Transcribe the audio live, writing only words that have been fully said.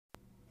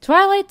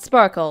Twilight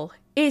Sparkle,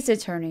 Ace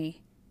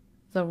Attorney,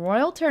 The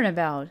Royal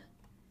Turnabout,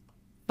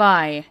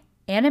 by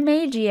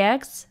Anime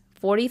GX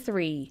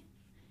 43.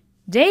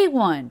 Day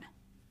 1,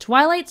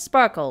 Twilight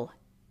Sparkle,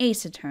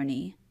 Ace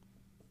Attorney.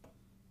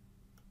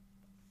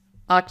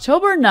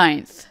 October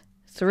 9th,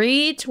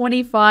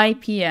 3:25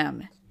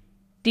 p.m.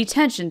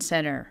 Detention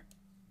Center,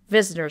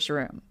 Visitor's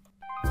Room.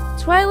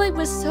 Twilight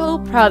was so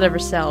proud of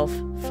herself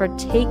for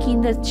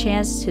taking the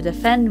chance to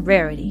defend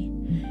Rarity.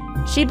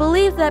 She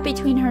believed that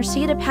between her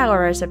seat of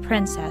power as a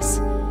princess,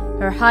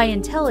 her high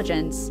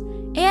intelligence,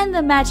 and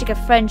the magic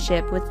of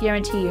friendship would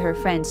guarantee her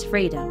friend's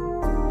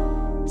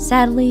freedom.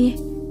 Sadly,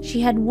 she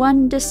had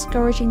one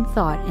discouraging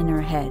thought in her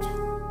head.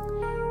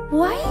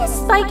 Why is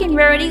Spike and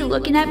Rarity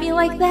looking at me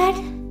like that?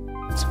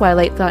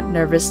 Twilight thought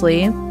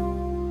nervously.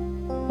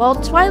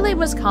 While Twilight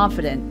was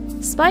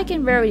confident, Spike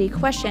and Rarity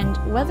questioned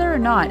whether or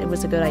not it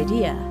was a good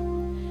idea.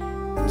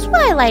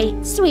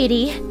 Twilight,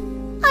 sweetie,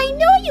 I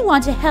know you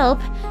want to help,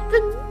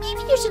 but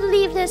maybe you should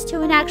leave this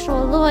to an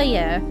actual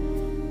lawyer.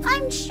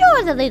 I'm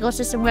sure the legal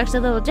system works a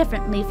little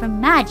differently from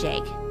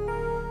magic.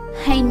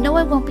 I know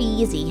it won't be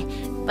easy,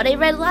 but I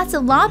read lots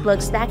of law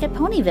books back at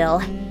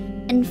Ponyville.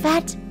 In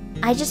fact,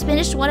 I just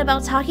finished one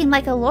about talking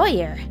like a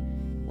lawyer.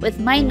 With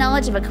my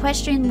knowledge of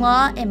equestrian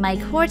law and my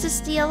court of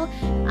steel,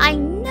 I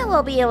know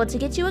I'll be able to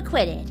get you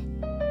acquitted.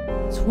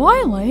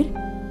 Twilight,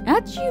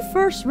 after you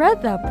first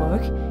read that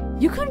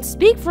book, you couldn't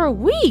speak for a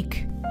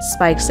week,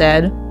 Spike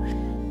said.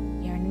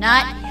 You're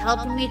not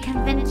helping me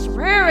convince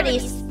Rarity,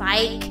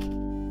 Spike,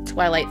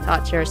 Twilight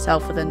thought to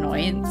herself with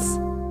annoyance.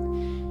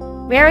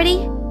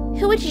 Rarity,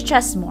 who would you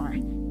trust more?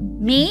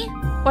 Me,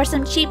 or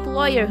some cheap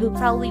lawyer who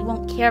probably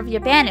won't care if you're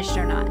banished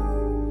or not?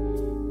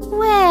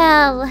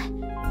 Well,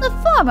 the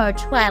former,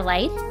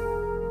 Twilight,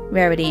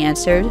 Rarity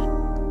answered.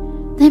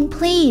 Then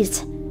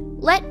please,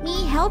 let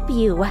me help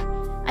you.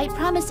 I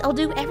promise I'll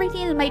do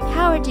everything in my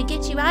power to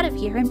get you out of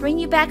here and bring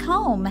you back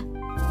home.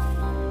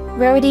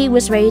 Rarity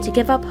was ready to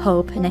give up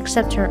hope and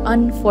accept her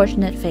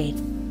unfortunate fate.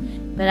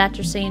 But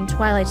after seeing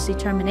Twilight's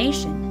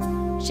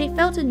determination, she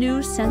felt a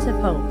new sense of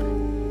hope.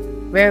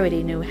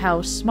 Rarity knew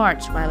how smart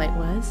Twilight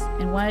was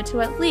and wanted to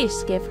at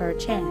least give her a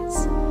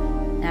chance.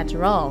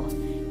 After all,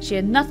 she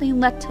had nothing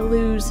left to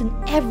lose and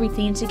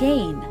everything to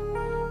gain.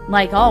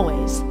 Like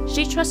always,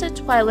 she trusted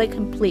Twilight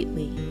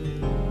completely.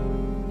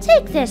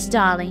 Take this,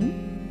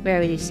 darling,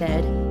 Rarity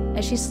said,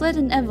 as she slid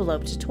an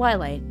envelope to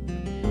Twilight.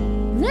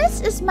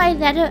 This is my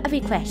letter of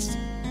request.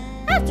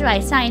 After I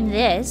sign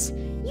this,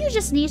 you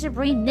just need to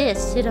bring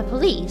this to the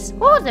police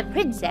or the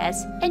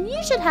princess, and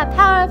you should have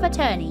power of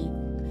attorney.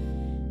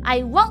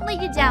 I won't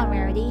let you down,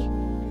 Rarity.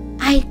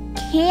 I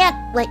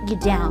can't let you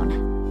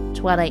down,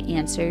 Twilight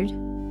answered.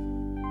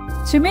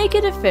 To make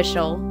it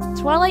official,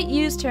 Twilight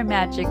used her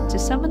magic to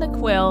summon a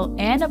quill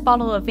and a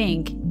bottle of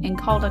ink and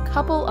called a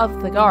couple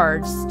of the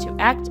guards to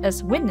act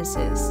as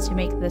witnesses to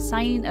make the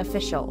signing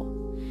official.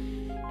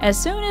 As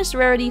soon as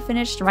Rarity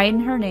finished writing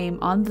her name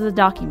on the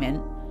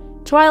document,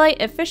 Twilight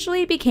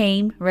officially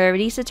became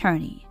Rarity's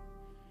attorney.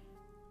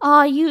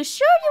 Are you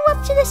sure you're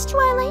up to this,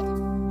 Twilight?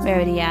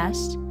 Rarity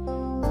asked.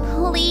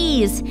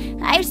 Please,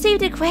 I've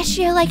saved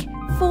Equestria like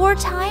 4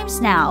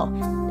 times now.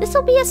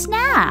 This'll be a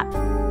snap.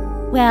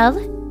 Well,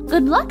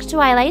 good luck,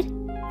 Twilight.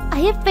 I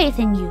have faith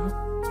in you.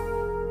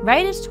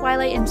 Right as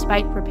Twilight and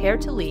Spike prepared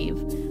to leave,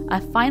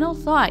 a final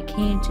thought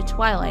came to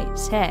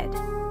Twilight's head.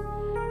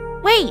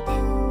 Wait!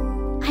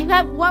 I've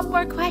got one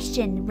more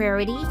question,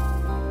 Rarity.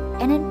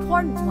 An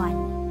important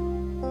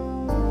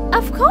one.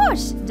 Of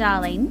course,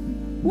 darling.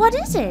 What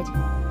is it?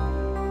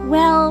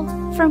 Well,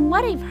 from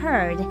what I've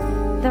heard,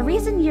 the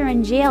reason you're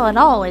in jail at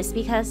all is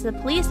because the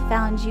police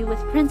found you with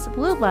Prince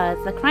Blueblood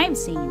at the crime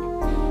scene.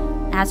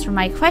 As for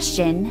my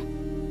question,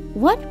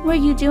 what were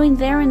you doing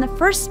there in the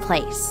first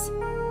place?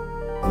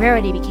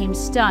 Rarity became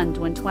stunned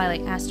when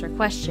Twilight asked her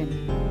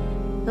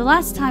question. The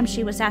last time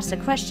she was asked a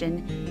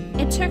question,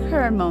 it took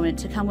her a moment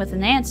to come with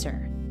an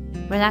answer.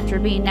 But after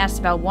being asked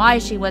about why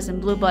she was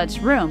in Blueblood's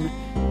room,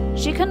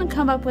 she couldn't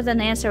come up with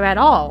an answer at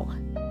all.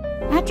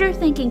 After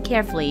thinking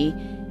carefully,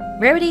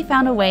 Rarity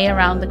found a way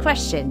around the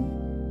question.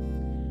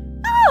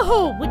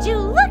 Oh, would you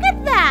look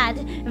at that!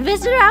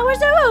 Visitor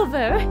hours are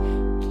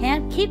over!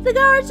 Can't keep the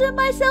guards and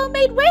my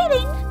cellmate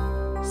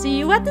waiting! See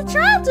you at the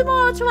trial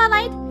tomorrow,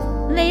 Twilight!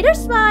 Later,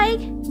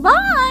 Spike!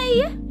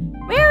 Bye!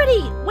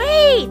 Rarity,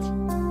 wait!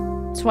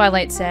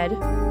 Twilight said,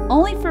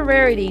 only for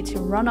Rarity to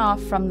run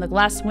off from the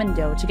glass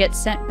window to get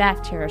sent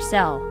back to her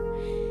cell.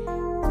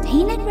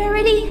 Dang it,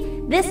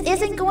 Rarity! This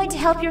isn't going to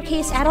help your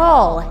case at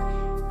all.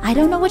 I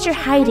don't know what you're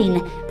hiding,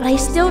 but I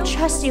still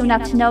trust you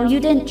enough to know you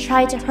didn't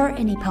try to hurt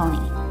any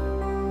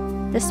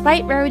pony.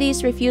 Despite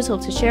Rarity's refusal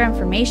to share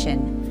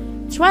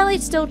information,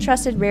 Twilight still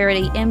trusted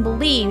Rarity and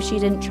believed she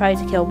didn't try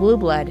to kill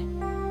Blueblood.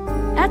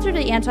 After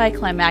the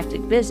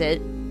anticlimactic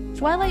visit,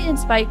 Twilight and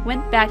Spike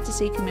went back to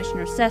see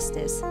Commissioner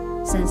Cestus,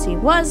 since he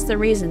was the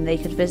reason they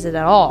could visit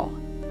at all.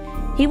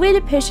 He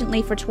waited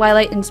patiently for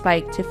Twilight and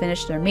Spike to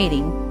finish their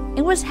meeting,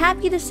 and was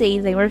happy to see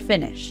they were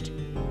finished.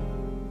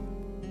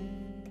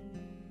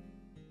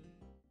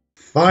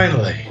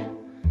 Finally,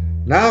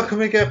 Now can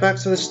we get back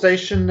to the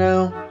station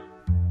now?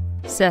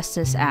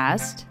 Cestus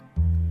asked.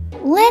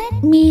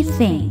 Let me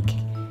think.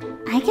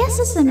 I guess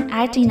as I'm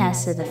acting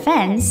as a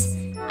defense,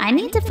 I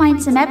need to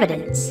find some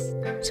evidence,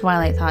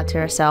 Twilight thought to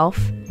herself.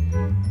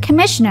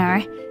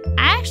 Commissioner,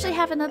 I actually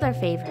have another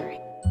favor.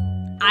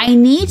 I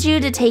need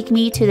you to take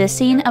me to the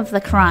scene of the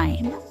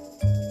crime.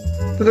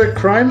 To the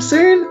crime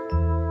scene?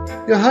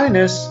 Your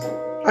Highness,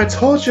 I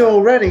told you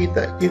already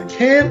that you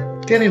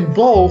can't get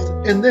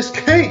involved in this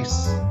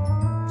case.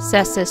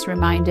 Cestus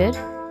reminded.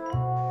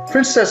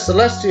 Princess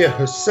Celestia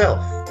herself.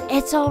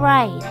 It's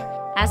alright.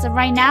 As of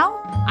right now,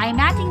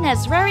 I'm acting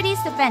as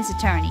Rarity's defense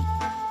attorney.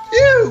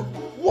 You?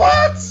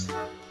 What?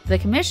 The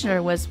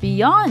commissioner was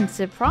beyond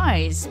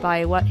surprised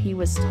by what he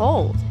was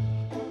told.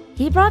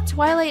 He brought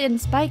Twilight and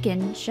Spike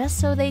in just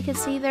so they could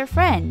see their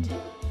friend,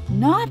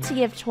 not to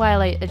give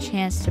Twilight a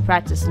chance to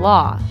practice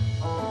law.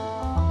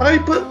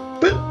 But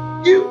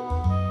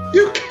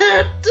you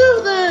can't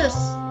do this!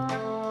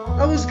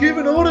 I was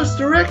given orders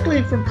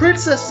directly from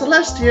Princess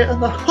Celestia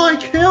and the High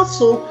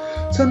Council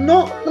to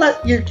not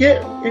let you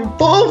get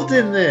involved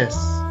in this.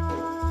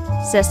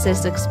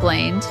 Cestus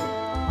explained.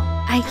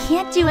 I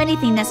can't do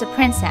anything as a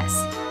princess,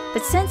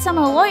 but since I'm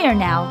a lawyer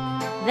now,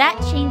 that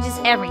changes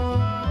everything.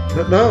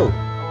 No,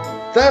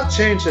 that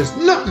changes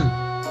nothing.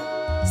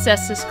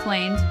 Cestus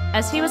claimed,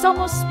 as he was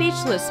almost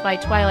speechless by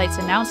Twilight's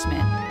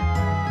announcement.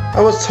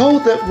 I was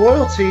told that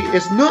royalty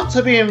is not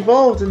to be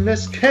involved in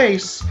this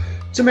case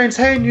to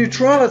maintain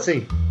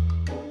neutrality.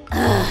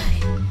 Ugh,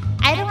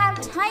 I don't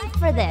have time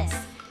for this.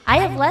 I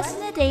have less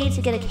than a day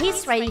to get a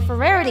case ready for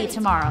Rarity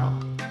tomorrow.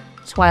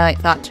 Twilight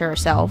thought to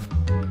herself.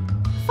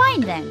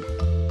 Fine then.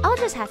 I'll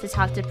just have to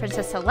talk to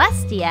Princess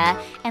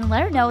Celestia and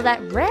let her know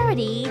that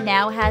Rarity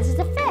now has a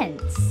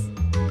defense.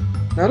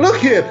 Now look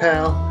here,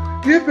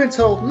 pal. You've been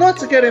told not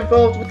to get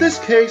involved with this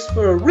case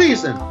for a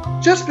reason.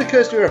 Just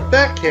because you're a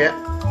fat cat,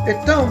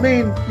 it don't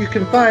mean you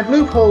can find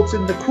loopholes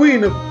in the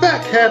Queen of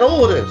Fat Cat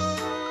orders.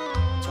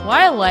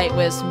 Twilight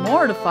was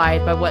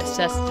mortified by what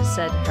Cestus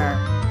said to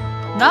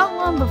her. Not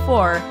long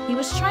before, he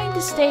was trying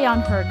to stay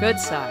on her good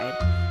side,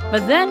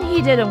 but then he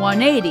did a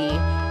 180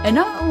 and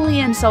not only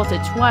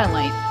insulted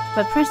Twilight,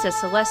 but Princess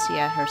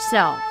Celestia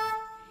herself.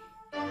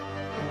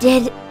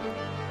 Did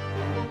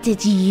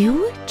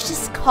you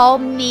just call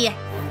me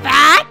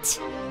fat?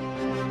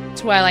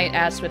 Twilight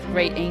asked with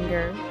great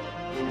anger.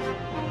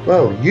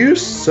 Well, you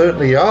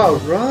certainly are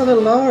rather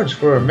large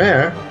for a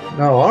mare,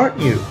 now aren't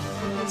you?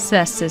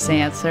 Cestus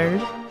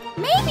answered.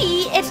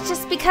 Maybe it's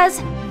just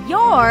because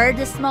you're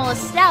the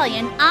smallest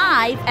stallion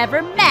I've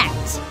ever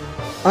met.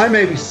 I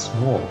may be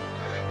small,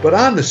 but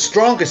I'm the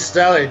strongest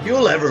stallion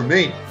you'll ever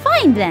meet.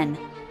 Fine then.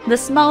 The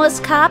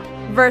smallest cop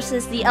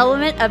versus the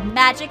element of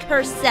magic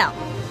herself.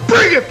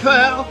 Bring it,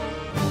 pal!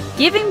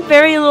 Giving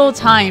very little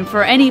time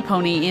for any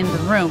pony in the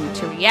room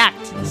to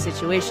react to the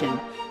situation,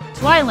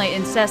 Twilight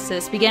and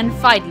Cestus began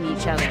fighting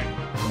each other.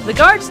 The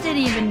guards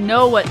didn't even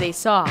know what they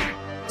saw.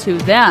 To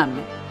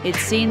them, it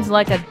seemed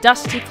like a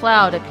dusty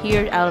cloud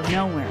appeared out of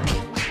nowhere,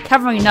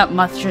 covering up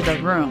much of the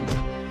room.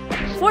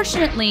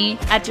 Fortunately,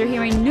 after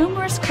hearing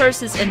numerous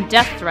curses and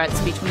death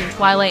threats between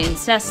Twilight and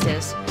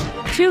Cestus,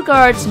 2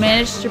 guards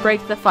managed to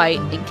break the fight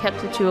and kept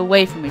the two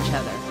away from each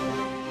other.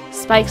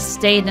 Spike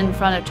stayed in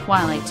front of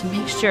Twilight to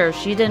make sure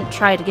she didn't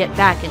try to get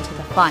back into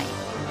the fight.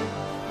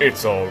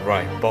 It's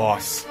alright,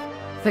 boss.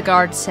 The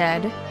guard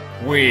said.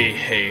 We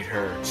hate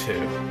her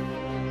too.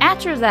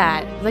 After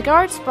that, the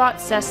guards brought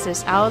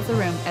Cestus out of the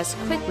room as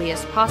quickly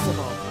as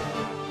possible.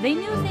 They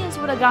knew things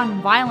would have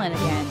gotten violent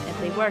again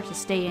if they were to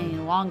stay any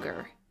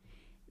longer.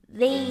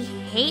 They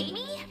hate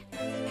me?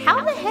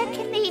 How the heck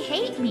can they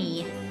hate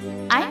me?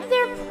 I'm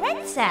their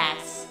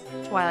princess,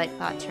 Twilight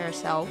thought to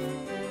herself.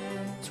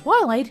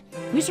 Twilight,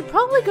 we should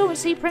probably go and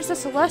see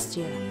Princess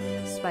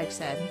Celestia, Spike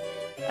said,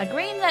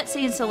 agreeing that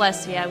seeing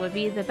Celestia would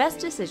be the best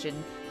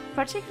decision,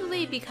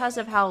 particularly because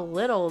of how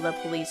little the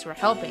police were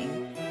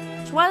helping.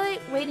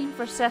 Twilight waiting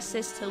for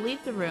Cestus to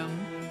leave the room,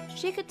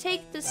 she could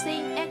take the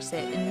same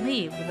exit and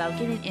leave without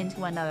getting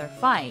into another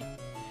fight.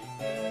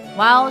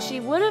 While she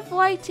would have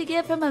liked to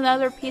give him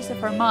another piece of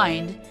her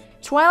mind,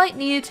 Twilight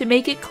needed to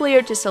make it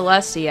clear to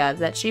Celestia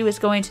that she was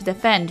going to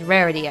defend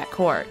Rarity at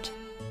court.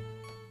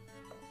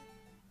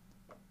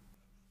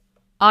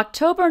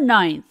 October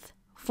 9th,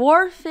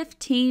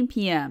 4:15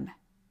 p.m.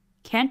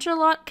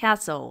 Canterlot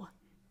Castle,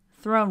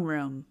 Throne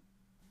Room.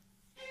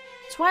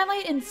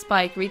 Twilight and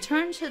Spike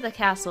returned to the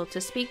castle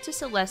to speak to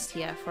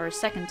Celestia for a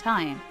second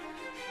time,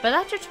 but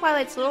after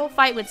Twilight's little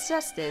fight with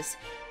Cestus,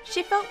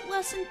 she felt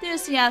less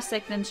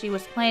enthusiastic than she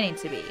was planning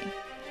to be.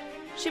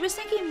 She was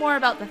thinking more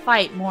about the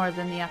fight more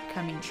than the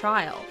upcoming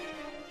trial.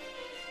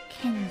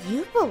 Can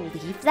you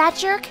believe that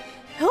jerk?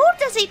 Who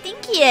does he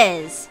think he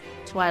is?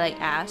 Twilight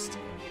asked.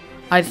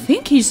 I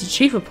think he's the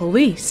chief of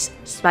police,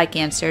 Spike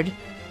answered.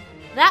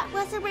 That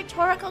was a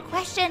rhetorical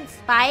question,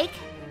 Spike.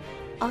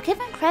 I'll give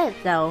him credit,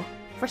 though.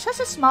 For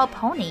such a small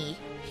pony,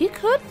 he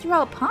could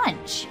throw a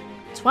punch.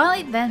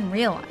 Twilight then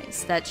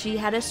realized that she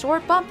had a sore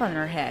bump on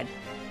her head,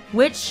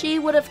 which she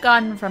would have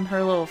gotten from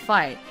her little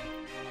fight.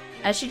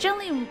 As she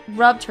gently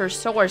rubbed her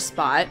sore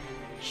spot,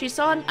 she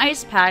saw an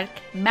ice pack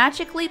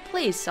magically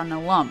placed on the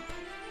lump.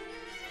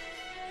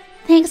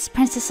 Thanks,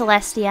 Princess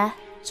Celestia,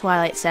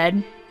 Twilight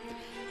said.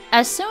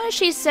 As soon as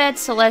she said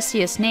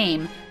Celestia's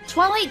name,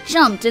 Twilight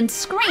jumped and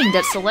screamed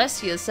at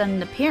Celestia's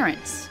sudden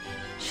appearance.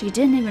 She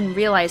didn't even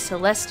realize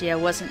Celestia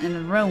wasn't in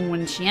the room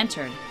when she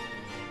entered.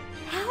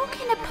 How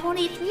can a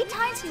pony 3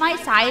 times my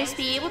size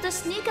be able to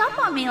sneak up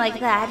on me like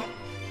that?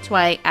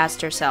 Twilight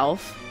asked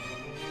herself.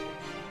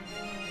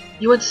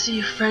 You went to see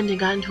your friend and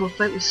got into a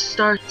fight with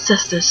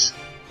Cestus.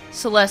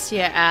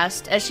 Celestia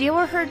asked as she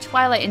overheard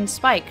Twilight and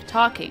Spike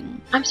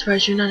talking. I'm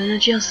surprised you're not in a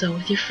jail cell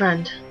with your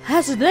friend.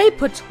 As they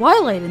put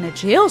Twilight in a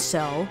jail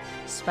cell,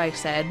 Spike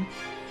said.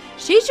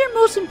 She's your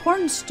most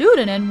important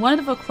student and one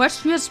of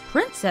Equestria's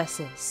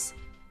princesses.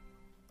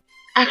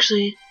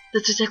 Actually,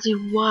 that's exactly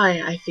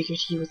why I figured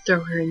he would throw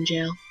her in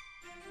jail.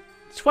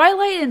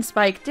 Twilight and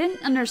Spike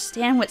didn't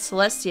understand what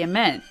Celestia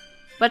meant,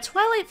 but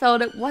Twilight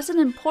felt it wasn't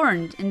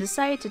important and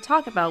decided to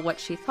talk about what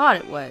she thought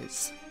it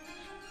was.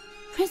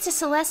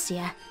 Princess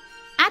Celestia,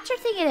 after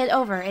thinking it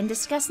over and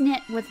discussing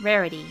it with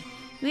Rarity,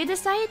 we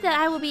decided that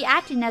I will be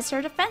acting as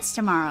her defense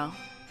tomorrow.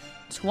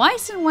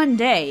 Twice in one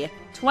day,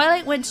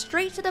 Twilight went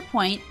straight to the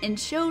point and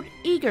showed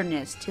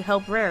eagerness to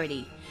help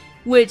Rarity,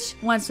 which,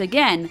 once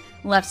again,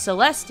 left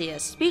Celestia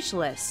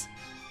speechless.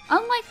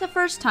 Unlike the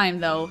first time,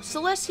 though,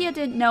 Celestia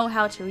didn't know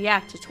how to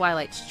react to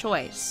Twilight's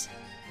choice.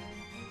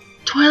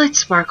 Twilight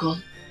Sparkle,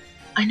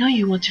 I know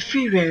you want to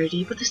free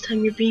Rarity, but this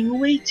time you're being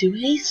way too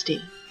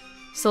hasty,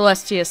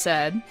 Celestia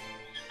said.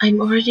 I'm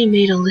already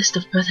made a list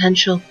of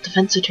potential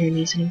defense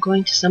attorneys and I'm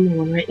going to summon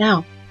one right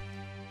now.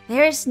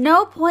 There's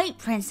no point,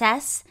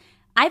 Princess.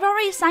 I've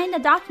already signed the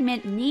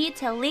document needed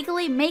to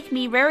legally make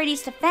me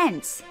Rarity's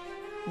defense.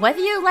 Whether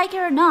you like it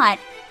or not,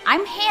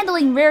 I'm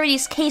handling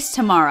Rarity's case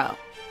tomorrow.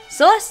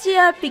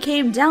 Celestia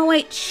became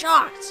downright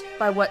shocked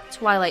by what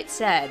Twilight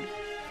said.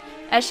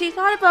 As she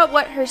thought about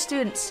what her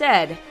student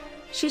said,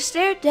 she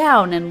stared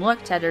down and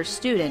looked at her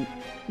student,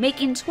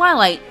 making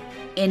Twilight,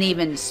 and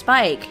even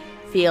Spike,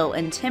 feel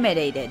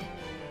intimidated.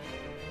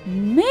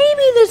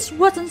 Maybe this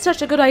wasn't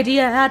such a good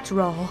idea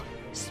after all,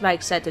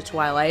 Spike said to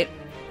Twilight.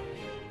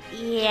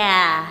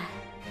 Yeah,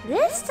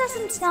 this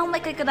doesn't sound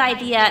like a good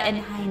idea in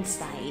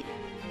hindsight,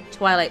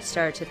 Twilight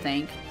started to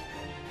think.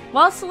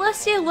 While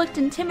Celestia looked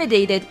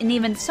intimidated and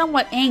even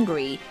somewhat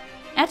angry,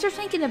 after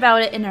thinking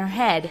about it in her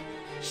head,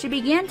 she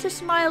began to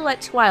smile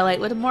at Twilight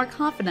with a more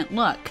confident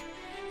look.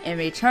 In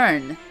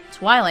return,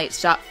 Twilight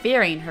stopped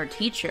fearing her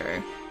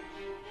teacher.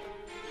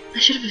 I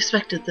should have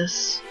expected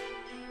this.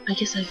 I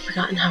guess I've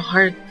forgotten how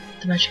hard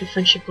the magic of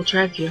friendship will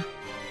drive you,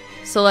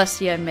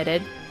 Celestia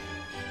admitted.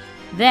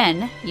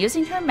 Then,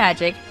 using her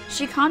magic,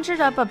 she conjured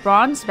up a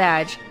bronze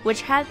badge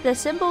which had the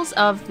symbols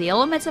of the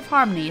elements of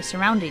harmony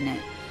surrounding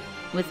it,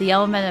 with the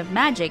element of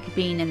magic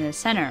being in the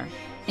center,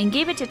 and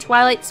gave it to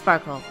Twilight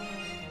Sparkle.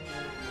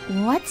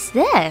 What's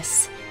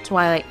this?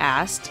 Twilight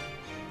asked.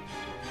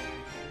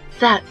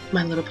 That,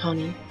 my little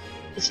pony,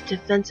 is a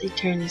defense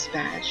attorney's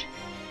badge.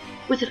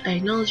 With it, I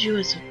acknowledge you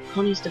as a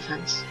pony's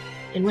defense,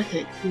 and with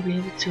it, you'll be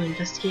able to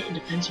investigate and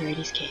defend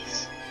Rarity's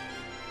case.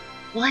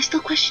 While I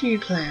still question your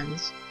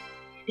plans,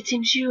 it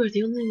seems you are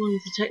the only one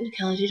with the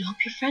technicality to help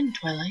your friend,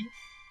 Twilight.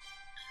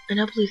 I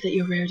now believe that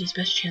you're Rarity's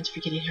best chance for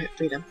getting her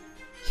freedom.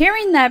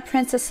 Hearing that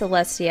Princess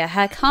Celestia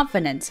had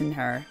confidence in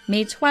her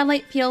made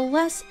Twilight feel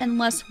less and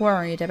less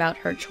worried about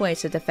her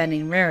choice of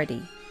defending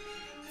Rarity.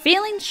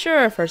 Feeling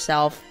sure of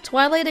herself,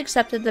 Twilight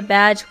accepted the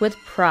badge with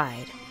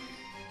pride.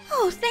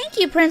 Oh, thank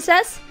you,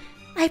 Princess!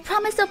 I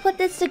promise I'll put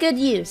this to good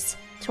use,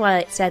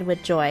 Twilight said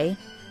with joy.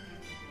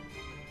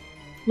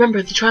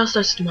 Remember, the trial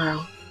starts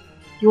tomorrow.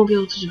 You won't be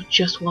able to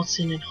just waltz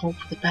in and hope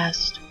for the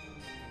best.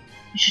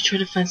 You should try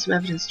to find some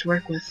evidence to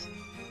work with,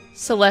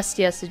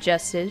 Celestia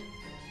suggested.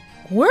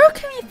 Where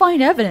can we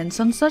find evidence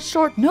on such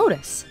short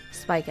notice?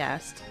 Spike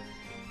asked.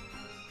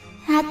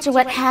 After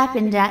what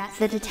happened at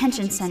the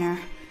detention center,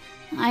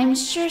 I'm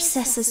sure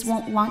Cestus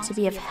won't want to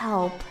be of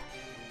help,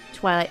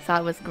 Twilight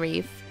thought with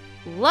grief.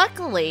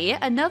 Luckily,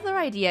 another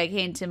idea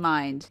came to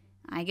mind.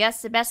 I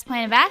guess the best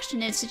plan of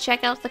action is to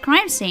check out the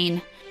crime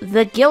scene,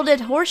 the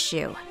Gilded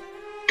Horseshoe.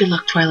 Good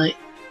luck, Twilight.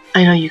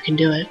 I know you can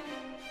do it,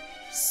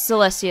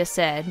 Celestia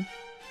said.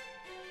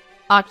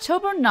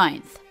 October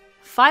 9th,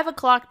 5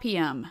 o'clock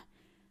p.m.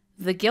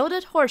 The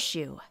Gilded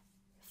Horseshoe,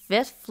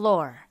 5th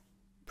floor,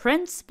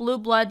 Prince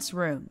Blueblood's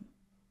room.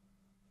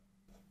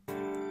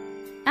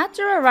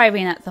 After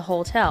arriving at the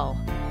hotel,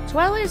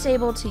 Twilight is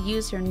able to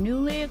use her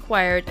newly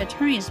acquired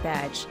attorney's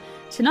badge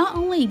to not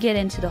only get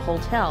into the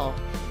hotel,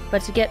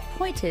 but to get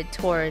pointed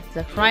toward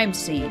the crime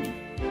scene.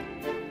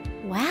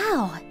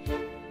 Wow,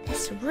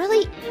 this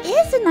really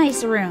is a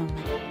nice room,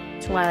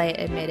 Twilight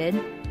admitted.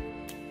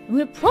 It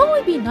would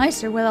probably be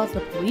nicer without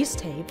the police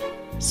tape,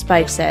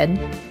 Spike said.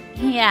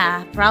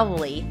 Yeah,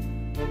 probably.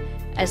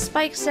 As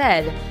Spike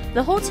said,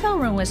 the hotel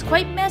room was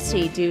quite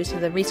messy due to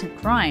the recent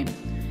crime.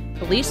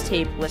 Police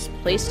tape was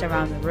placed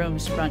around the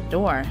room's front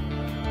door.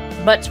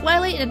 But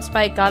Twilight and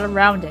Spike got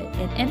around it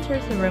and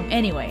entered the room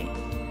anyway.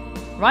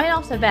 Right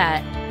off the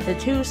bat, the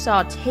two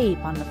saw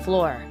tape on the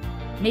floor,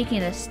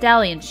 making a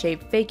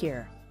stallion-shaped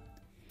figure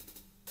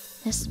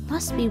This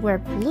must be where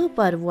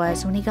Blueblood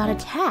was when he got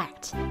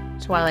attacked,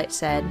 Twilight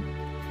said.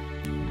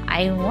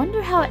 I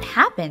wonder how it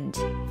happened.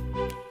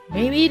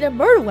 Maybe the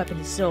murder weapon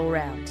is still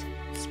around,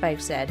 Spike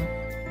said.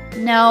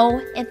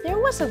 No, if there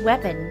was a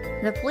weapon,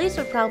 the police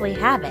would probably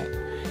have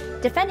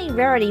it. Defending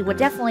Rarity would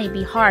definitely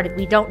be hard if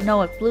we don't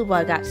know if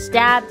Blueblood got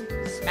stabbed,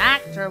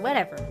 smacked, or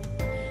whatever.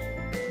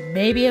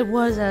 Maybe it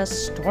was a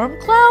storm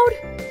cloud?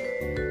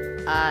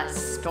 A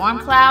storm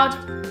cloud?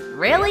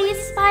 Really,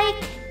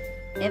 Spike?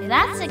 If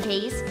that's the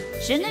case,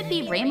 shouldn't it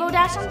be Rainbow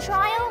Dash on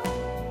trial?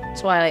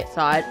 Twilight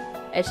thought,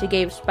 as she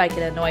gave Spike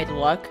an annoyed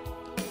look.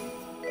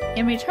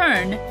 In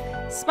return,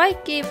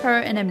 Spike gave her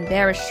an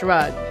embarrassed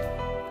shrug.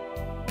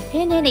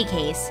 In any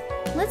case,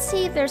 let's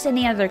see if there's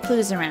any other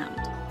clues around.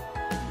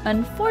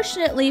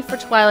 Unfortunately for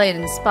Twilight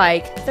and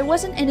Spike, there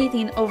wasn't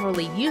anything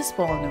overly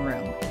useful in the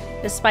room,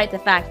 despite the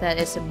fact that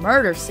it's a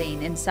murder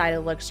scene inside a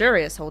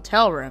luxurious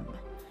hotel room.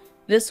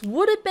 This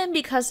would have been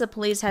because the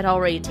police had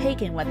already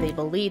taken what they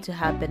believed to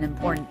have been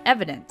important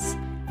evidence,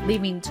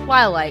 leaving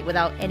Twilight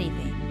without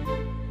anything.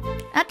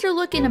 After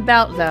looking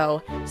about,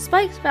 though,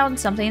 Spike found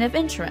something of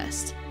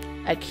interest.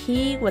 A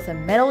key with a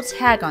metal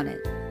tag on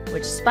it,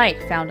 which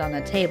Spike found on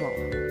the table.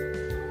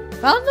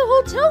 Found the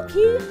hotel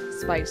key,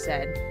 Spike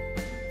said.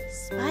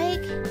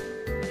 Spike,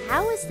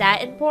 how is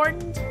that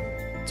important?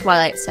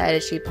 Twilight said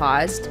as she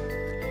paused.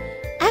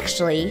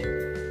 Actually,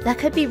 that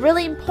could be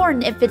really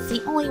important if it's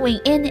the only way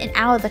in and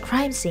out of the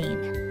crime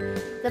scene.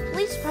 The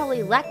police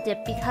probably left it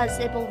because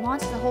it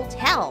belongs to the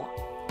hotel.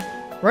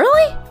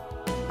 Really?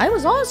 I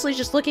was honestly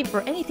just looking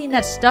for anything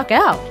that stuck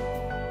out.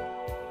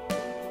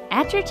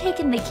 After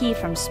taking the key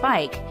from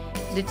Spike,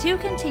 the two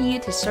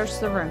continued to search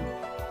the room.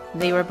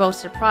 They were both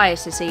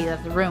surprised to see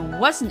that the room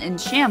wasn't in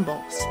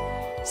shambles.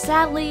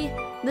 Sadly,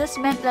 this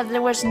meant that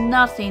there was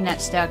nothing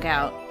that stuck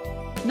out.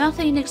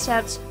 Nothing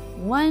except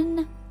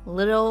one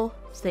little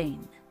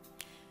thing.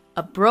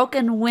 A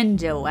broken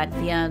window at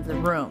the end of the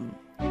room.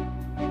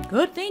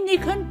 Good thing they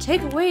couldn't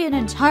take away an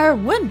entire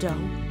window,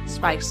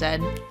 Spike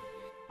said.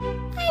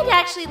 I'd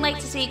actually like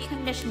to see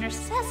Commissioner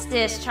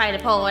Cestus try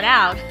to pull it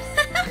out.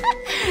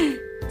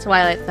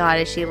 Twilight thought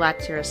as she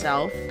laughed to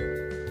herself.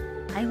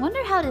 I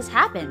wonder how this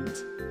happened.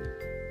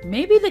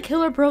 Maybe the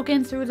killer broke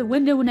in through the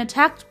window and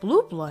attacked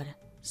Blueblood,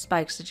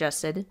 Spike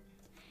suggested.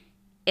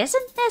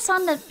 Isn't this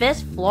on the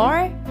 5th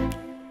floor?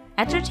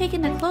 After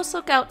taking a close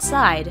look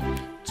outside,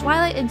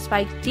 Twilight and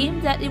Spike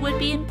deemed that it would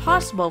be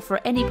impossible for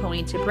any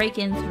pony to break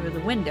in through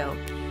the window,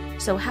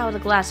 so how the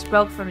glass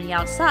broke from the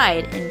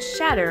outside and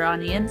shatter on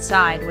the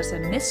inside was a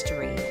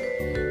mystery.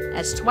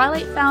 As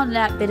Twilight found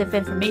that bit of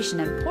information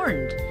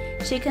important,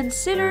 she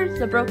considered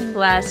the broken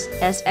glass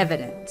as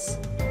evidence.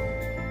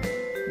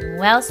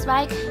 Well,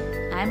 Spike,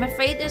 I'm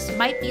afraid this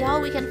might be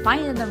all we can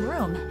find in the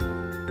room.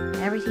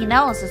 Everything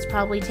else is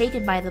probably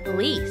taken by the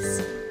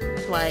police,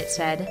 Twilight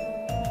said,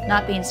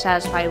 not being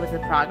satisfied with the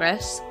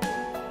progress.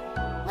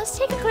 Let's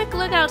take a quick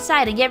look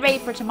outside and get ready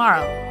for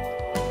tomorrow.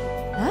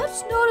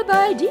 That's not a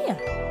bad idea.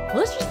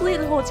 Let's just leave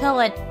the hotel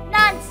at...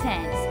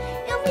 Nonsense!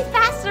 It'll be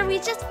faster if we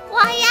just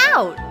fly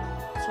out!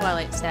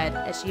 Twilight said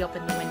as she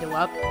opened the window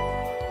up.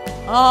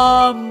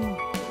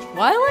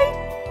 Twilight?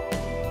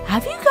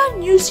 Have you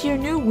gotten used to your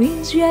new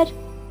wings yet?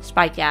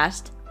 Spike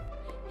asked.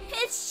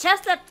 It's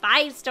just a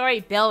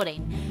 5-story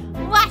building.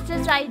 Watch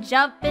as I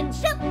jump and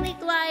gently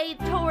glide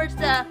towards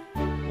the...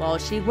 While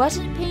she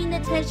wasn't paying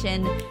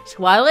attention,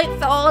 Twilight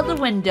fell out of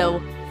the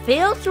window,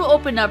 failed to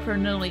open up her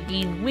newly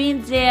gained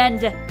wings,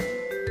 and...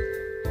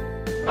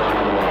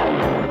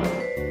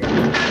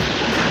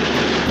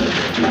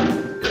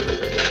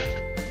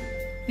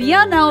 The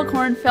young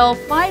alicorn fell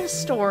 5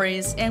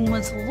 stories and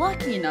was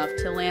lucky enough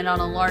to land on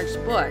a large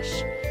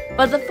bush,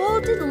 but the fall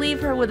did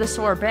leave her with a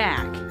sore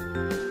back.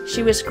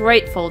 She was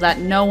grateful that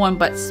no one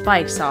but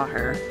Spike saw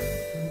her.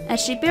 As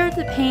she bared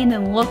the pain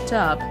and looked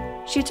up,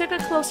 she took a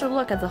closer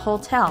look at the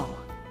hotel.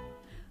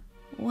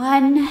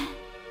 1,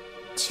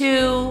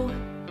 2,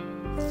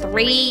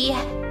 3,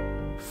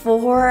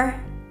 4,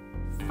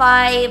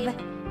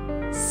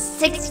 5,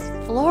 6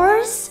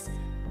 floors?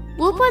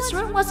 Blueblood's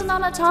room wasn't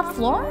on the top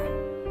floor?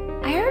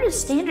 I heard his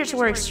standards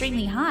were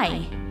extremely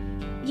high.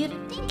 You'd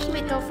think he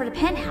would go for the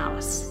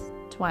penthouse,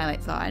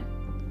 Twilight thought.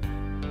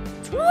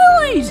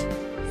 Twilight!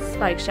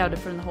 Spike shouted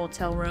from the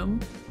hotel room.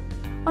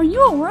 Are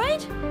you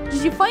alright?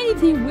 Did you find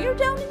anything weird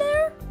down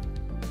there?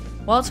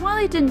 While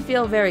Twilight didn't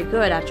feel very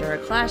good after her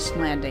crash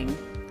landing,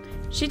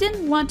 she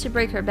didn't want to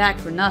break her back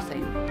for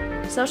nothing,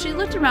 so she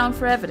looked around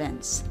for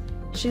evidence.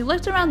 She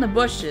looked around the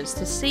bushes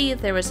to see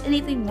if there was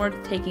anything worth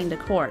taking to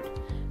court,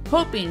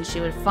 hoping she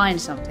would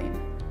find something.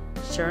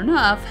 Sure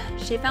enough,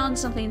 she found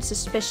something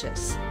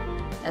suspicious.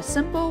 A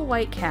simple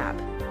white cap.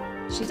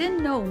 She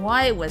didn't know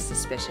why it was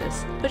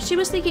suspicious, but she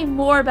was thinking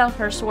more about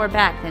her sore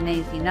back than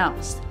anything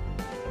else.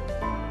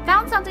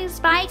 Found something,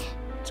 Spike,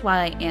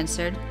 Twilight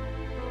answered.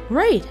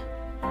 Great!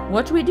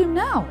 What do we do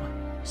now?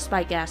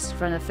 Spike asked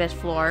from the 5th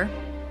floor.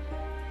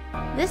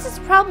 This is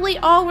probably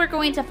all we're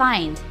going to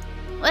find.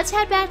 Let's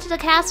head back to the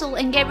castle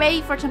and get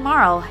ready for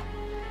tomorrow.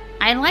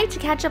 I'd like to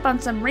catch up on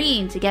some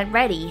reading to get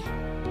ready.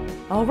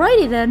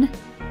 Alrighty then.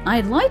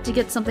 I'd like to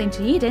get something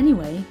to eat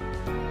anyway.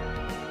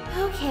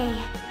 Okay,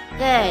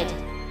 good,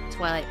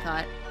 Twilight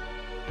thought.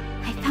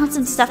 I found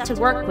some stuff to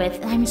work with,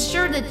 and I'm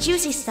sure the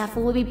juicy stuff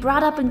will be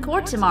brought up in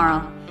court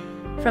tomorrow.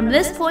 From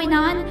this point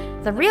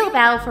on, the real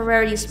battle for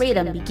Rarity's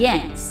freedom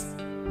begins.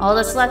 All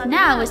that's left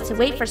now is to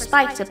wait for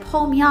Spike to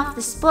pull me off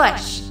this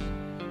bush.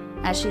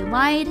 As she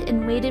lied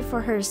and waited for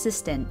her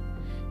assistant,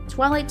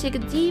 Twilight took a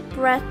deep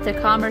breath to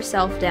calm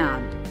herself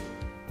down.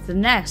 The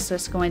next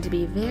was going to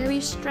be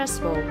very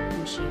stressful,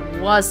 and she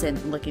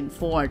wasn't looking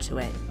forward to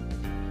it.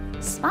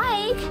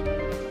 Spike,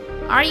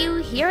 are you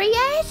here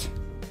yet?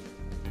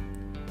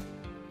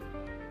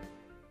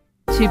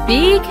 To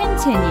be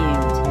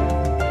continued.